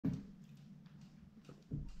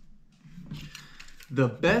The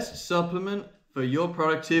best supplement for your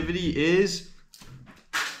productivity is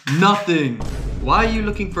nothing. Why are you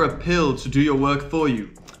looking for a pill to do your work for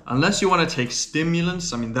you? Unless you want to take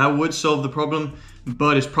stimulants, I mean, that would solve the problem,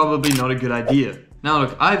 but it's probably not a good idea. Now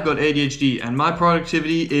look, I've got ADHD and my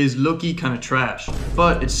productivity is low-key kind of trash,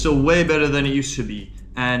 but it's still way better than it used to be.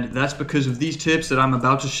 And that's because of these tips that I'm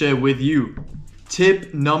about to share with you.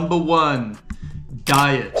 Tip number 1,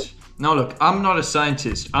 diet. Now look, I'm not a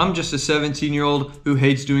scientist. I'm just a 17-year-old who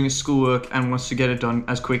hates doing his schoolwork and wants to get it done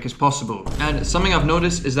as quick as possible. And something I've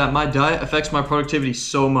noticed is that my diet affects my productivity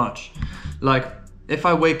so much. Like, if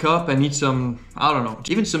I wake up and eat some, I don't know,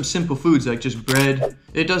 even some simple foods like just bread,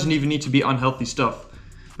 it doesn't even need to be unhealthy stuff,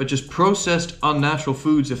 but just processed, unnatural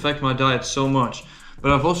foods affect my diet so much.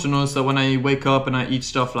 But I've also noticed that when I wake up and I eat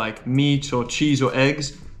stuff like meat or cheese or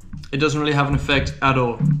eggs, it doesn't really have an effect at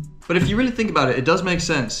all. But if you really think about it, it does make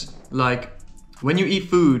sense. Like, when you eat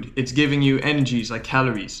food, it's giving you energies like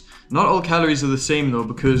calories. Not all calories are the same though,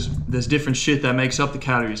 because there's different shit that makes up the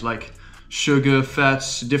calories, like sugar,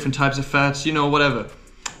 fats, different types of fats, you know, whatever.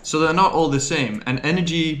 So they're not all the same. And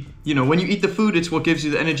energy, you know, when you eat the food, it's what gives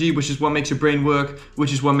you the energy, which is what makes your brain work,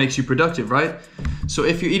 which is what makes you productive, right? So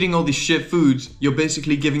if you're eating all these shit foods, you're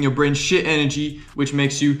basically giving your brain shit energy, which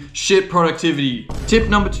makes you shit productivity. Tip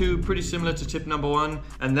number 2, pretty similar to tip number 1,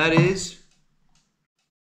 and that is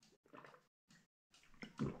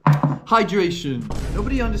hydration.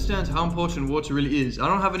 Nobody understands how important water really is. I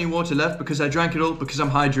don't have any water left because I drank it all because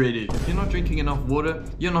I'm hydrated. If you're not drinking enough water,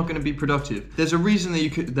 you're not going to be productive. There's a reason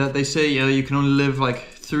that they say you can only live like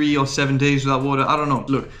 3 or 7 days without water. I don't know.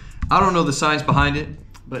 Look, I don't know the science behind it,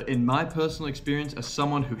 but in my personal experience as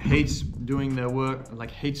someone who hates doing their work,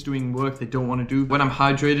 like hates doing work they don't want to do, when I'm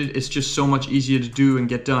hydrated, it's just so much easier to do and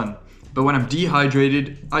get done. But when I'm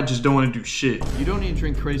dehydrated, I just don't want to do shit. You don't need to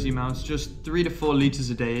drink crazy amounts, just 3 to 4 liters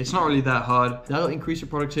a day. It's not really that hard. That'll increase your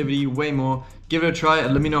productivity way more. Give it a try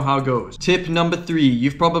and let me know how it goes. Tip number 3,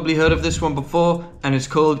 you've probably heard of this one before, and it's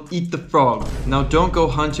called eat the frog. Now don't go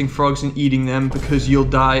hunting frogs and eating them because you'll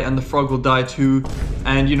die and the frog will die too.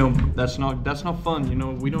 And you know, that's not fun, you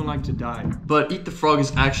know, we don't like to die. But eat the frog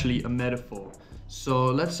is actually a metaphor. So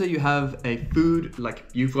let's say you have a food, like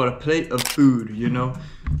you've got a plate of food, you know,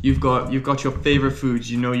 you've got your favorite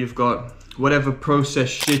foods, you know, you've got whatever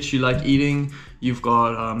processed shit you like eating, you've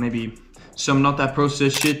got maybe some not that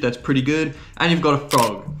processed shit that's pretty good, and you've got a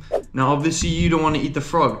frog. Now obviously you don't want to eat the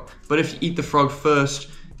frog, but if you eat the frog first,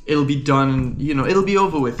 it'll be done, you know, it'll be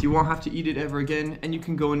over with. You won't have to eat it ever again, and you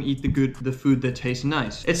can go and eat the food that tastes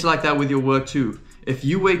nice. It's like that with your work too. If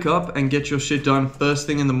you wake up and get your shit done first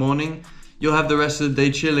thing in the morning, you'll have the rest of the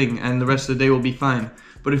day chilling and the rest of the day will be fine.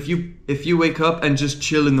 But if you wake up and just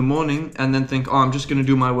chill in the morning and then think, oh, I'm just gonna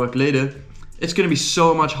do my work later, it's gonna be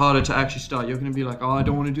so much harder to actually start. You're gonna be like, oh, I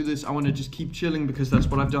don't wanna do this. I wanna just keep chilling because that's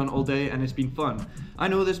what I've done all day and it's been fun. I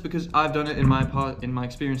know this because I've done it in my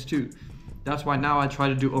experience too. That's why now I try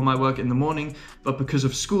to do all my work in the morning, but because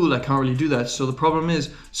of school, I can't really do that. So the problem is,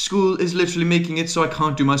 school is literally making it so I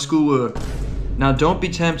can't do my schoolwork. Now don't be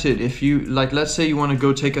tempted if you, like, let's say you want to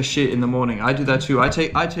go take a shit in the morning. I do that too. I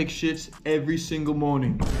take shits every single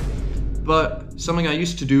morning. But something I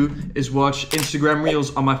used to do is watch Instagram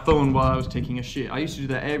Reels on my phone while I was taking a shit. I used to do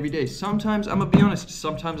that every day. Sometimes, I'm gonna be honest,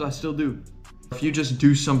 sometimes I still do. If you just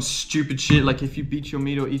do some stupid shit, like if you beat your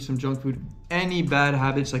meat or eat some junk food, any bad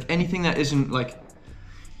habits, like anything that isn't like,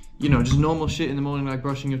 you know, just normal shit in the morning, like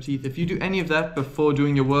brushing your teeth. If you do any of that before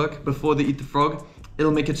doing your work, before they eat the frog,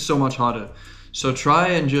 it'll make it so much harder. So try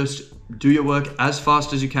and just do your work as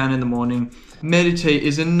fast as you can in the morning. Meditate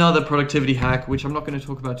is another productivity hack, which I'm not going to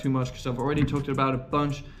talk about too much because I've already talked about a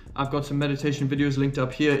bunch. I've got some meditation videos linked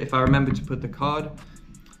up here if I remember to put the card.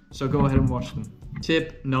 So go ahead and watch them.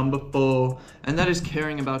 Tip number 4, and that is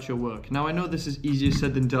caring about your work. Now I know this is easier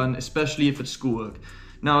said than done, especially if it's schoolwork.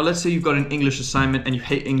 Now let's say you've got an English assignment and you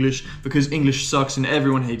hate English because English sucks and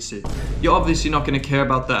everyone hates it. You're obviously not going to care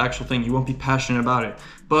about the actual thing, you won't be passionate about it.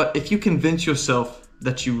 But if you convince yourself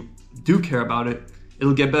that you do care about it,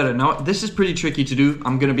 it'll get better. Now this is pretty tricky to do,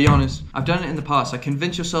 I'm going to be honest. I've done it in the past. I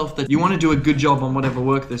convince yourself that you want to do a good job on whatever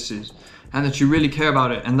work this is and that you really care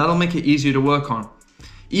about it, and that'll make it easier to work on.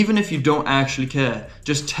 Even if you don't actually care,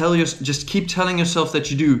 just keep telling yourself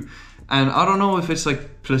that you do. And I don't know if it's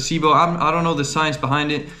like placebo, I don't know the science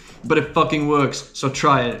behind it, but it fucking works, so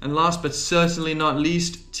try it. And last but certainly not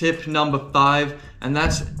least, tip number 5, and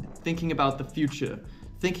that's thinking about the future.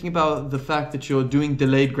 Thinking about the fact that you're doing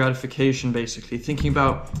delayed gratification, basically. Thinking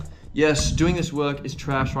about, yes, doing this work is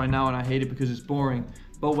trash right now and I hate it because it's boring,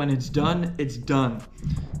 but when it's done, it's done.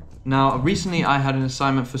 Now, recently I had an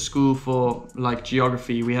assignment for school for like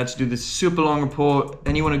geography. We had to do this super long report.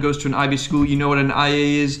 Anyone who goes to an IB school, you know what an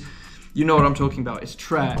IA is. You know what I'm talking about. It's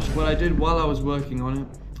trash. What I did while I was working on it,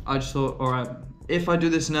 I just thought, all right, if I do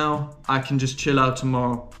this now, I can just chill out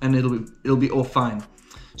tomorrow and it'll be all fine.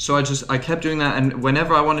 So I kept doing that, and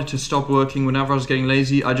whenever I wanted to stop working, whenever I was getting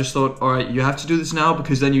lazy, I just thought, all right, you have to do this now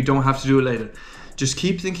because then you don't have to do it later. Just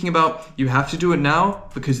keep thinking about you have to do it now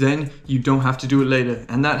because then you don't have to do it later.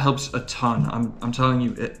 And that helps a ton. I'm telling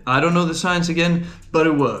you, I don't know the science again, but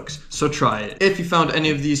it works. So try it. If you found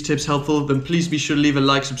any of these tips helpful, then please be sure to leave a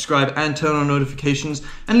like, subscribe, and turn on notifications.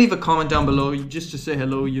 And leave a comment down below just to say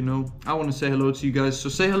hello, you know. I want to say hello to you guys, so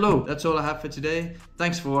say hello. That's all I have for today.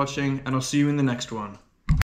 Thanks for watching, and I'll see you in the next one.